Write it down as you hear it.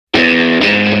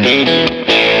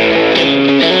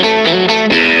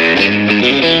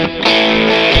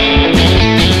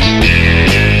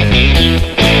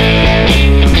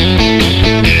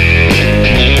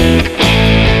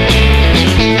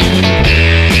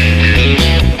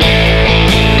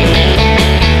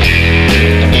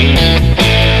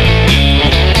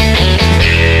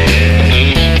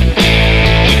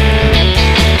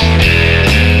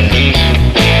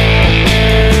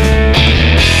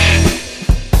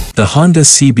The Honda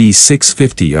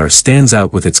CB650R stands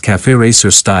out with its cafe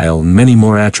racer style and many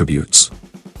more attributes.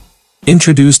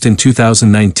 Introduced in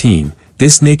 2019,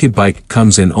 this naked bike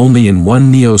comes in only in one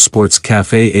Neo Sports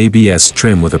Cafe ABS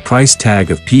trim with a price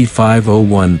tag of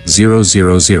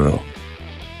P501000.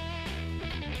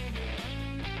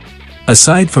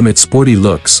 Aside from its sporty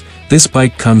looks, this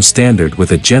bike comes standard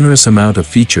with a generous amount of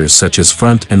features such as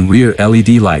front and rear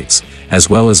LED lights, as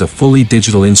well as a fully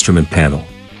digital instrument panel.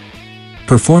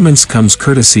 Performance comes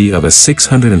courtesy of a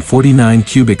 649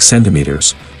 cubic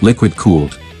centimeters,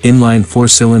 liquid-cooled, inline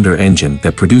four-cylinder engine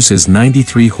that produces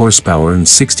 93 horsepower and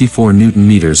 64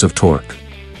 Newton-meters of torque.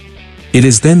 It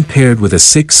is then paired with a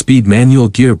 6-speed manual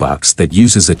gearbox that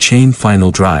uses a chain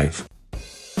final drive.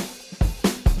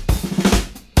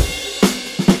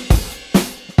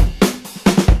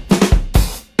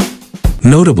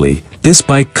 Notably, this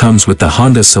bike comes with the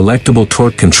Honda Selectable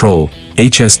Torque Control,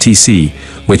 HSTC,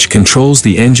 which controls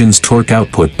the engine's torque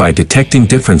output by detecting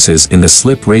differences in the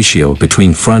slip ratio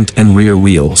between front and rear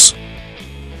wheels.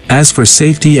 As for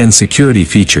safety and security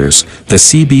features, the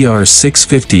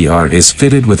CBR650R is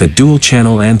fitted with a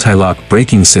dual-channel anti-lock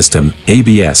braking system,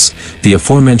 ABS, the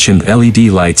aforementioned LED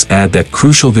lights add that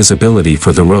crucial visibility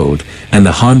for the road, and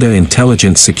the Honda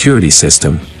Intelligent Security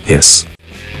System, HIS.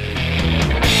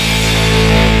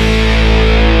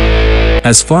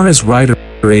 As far as rider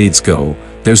aids go,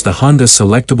 there's the Honda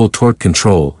Selectable Torque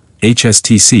Control,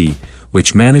 HSTC,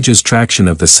 which manages traction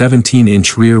of the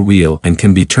 17-inch rear wheel and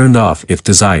can be turned off if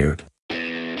desired.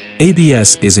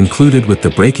 ABS is included with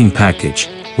the braking package,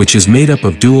 which is made up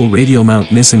of dual radial mount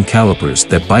Nissan calipers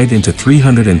that bite into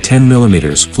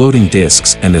 310mm floating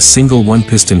discs and a single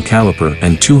one-piston caliper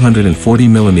and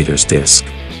 240mm disc.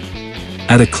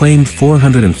 At a claimed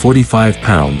 445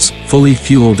 pounds, fully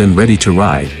fueled and ready to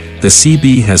ride, the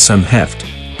CB has some heft,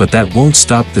 but that won't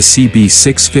stop the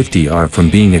CB650R from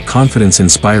being a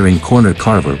confidence-inspiring corner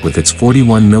carver with its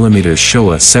 41mm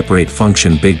Showa separate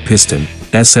function big piston,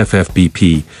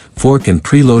 SFFBP, fork and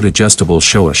preload adjustable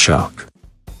Showa shock.